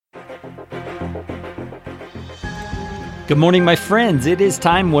Good morning, my friends. It is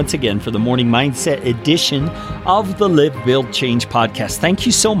time once again for the Morning Mindset edition of the Live, Build, Change podcast. Thank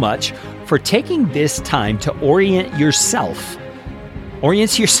you so much for taking this time to orient yourself,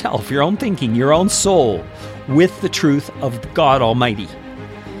 your own thinking, your own soul with the truth of God Almighty.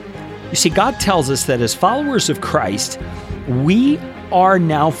 You see, God tells us that as followers of Christ, we are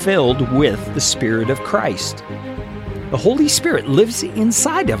now filled with the Spirit of Christ. The Holy Spirit lives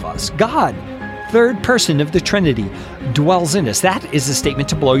inside of us. God, third person of the Trinity, dwells in us. That is a statement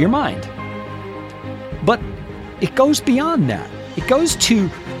to blow your mind. But it goes beyond that. It goes to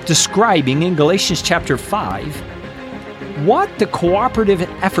describing in Galatians chapter 5 what the cooperative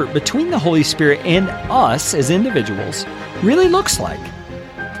effort between the Holy Spirit and us as individuals really looks like.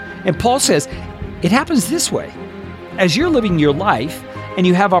 And Paul says it happens this way. As you're living your life and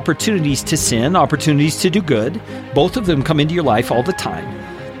you have opportunities to sin, opportunities to do good, both of them come into your life all the time.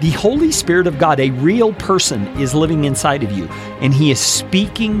 The Holy Spirit of God, a real person, is living inside of you, and He is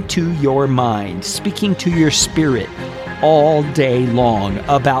speaking to your mind, speaking to your spirit all day long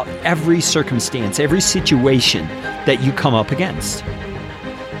about every circumstance, every situation that you come up against.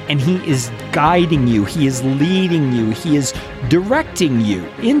 And He is guiding you, He is leading you, He is directing you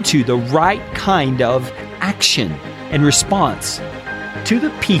into the right kind of action and response to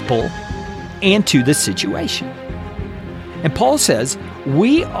the people and to the situation. And Paul says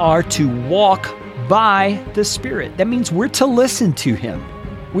we are to walk by the Spirit. That means we're to listen to Him.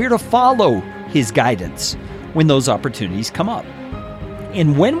 We're to follow His guidance when those opportunities come up.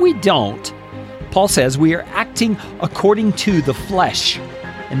 And when we don't, Paul says we are acting according to the flesh.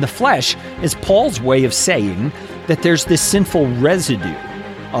 And the flesh is Paul's way of saying that there's this sinful residue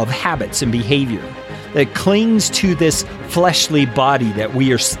of habits and behavior that clings to this fleshly body that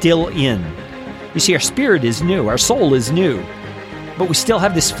we are still in. You see, our spirit is new, our soul is new, but we still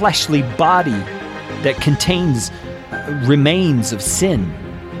have this fleshly body that contains remains of sin.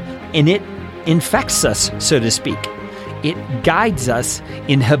 And it infects us, so to speak. It guides us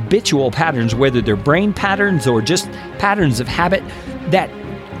in habitual patterns, whether they're brain patterns or just patterns of habit that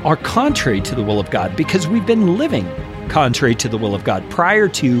are contrary to the will of God, because we've been living contrary to the will of God prior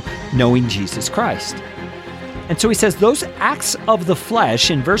to knowing Jesus Christ. And so he says those acts of the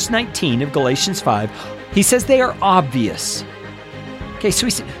flesh in verse 19 of Galatians 5, he says they are obvious. Okay, so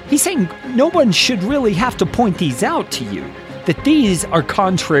he's saying no one should really have to point these out to you, that these are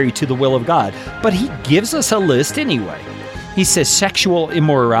contrary to the will of God. But he gives us a list anyway. He says sexual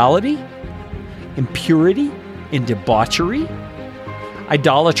immorality, impurity and debauchery,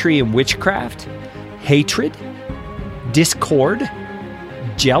 idolatry and witchcraft, hatred, discord,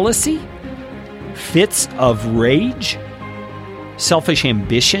 jealousy, fits of rage, selfish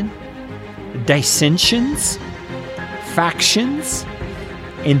ambition, dissensions, factions,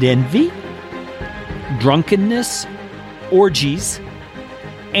 and envy, drunkenness, orgies,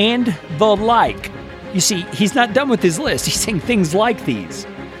 and the like. You see, he's not done with his list. He's saying things like these.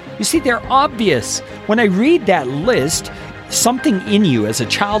 You see, they're obvious. When I read that list, something in you as a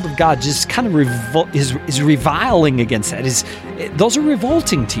child of God just kind of is reviling against that. Those are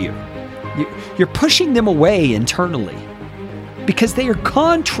revolting to you. You're pushing them away internally because they are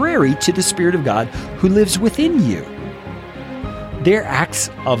contrary to the Spirit of God who lives within you. They're acts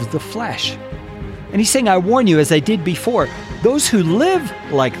of the flesh. And he's saying, I warn you, as I did before, those who live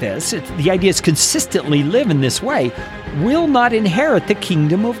like this, the idea is consistently live in this way, will not inherit the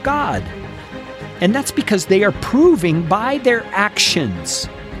kingdom of God. And that's because they are proving by their actions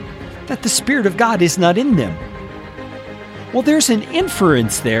that the Spirit of God is not in them. Well, there's an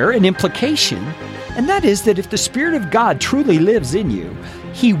inference there, an implication, and that is that if the Spirit of God truly lives in you,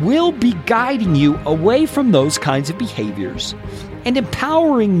 He will be guiding you away from those kinds of behaviors and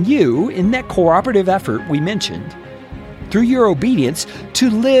empowering you in that cooperative effort we mentioned through your obedience to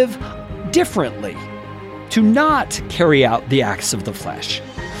live differently, to not carry out the acts of the flesh.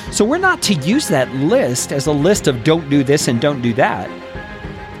 So we're not to use that list as a list of don't do this and don't do that.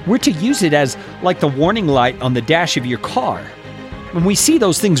 We're to use it as like the warning light on the dash of your car. When we see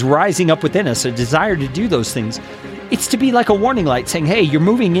those things rising up within us, a desire to do those things, it's to be like a warning light saying, hey, you're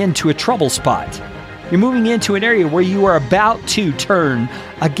moving into a trouble spot. You're moving into an area where you are about to turn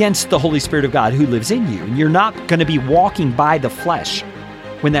against the Holy Spirit of God who lives in you. And you're not going to be walking by the flesh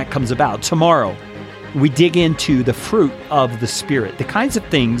when that comes about. Tomorrow, we dig into the fruit of the Spirit, the kinds of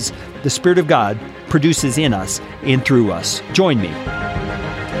things the Spirit of God produces in us and through us. Join me.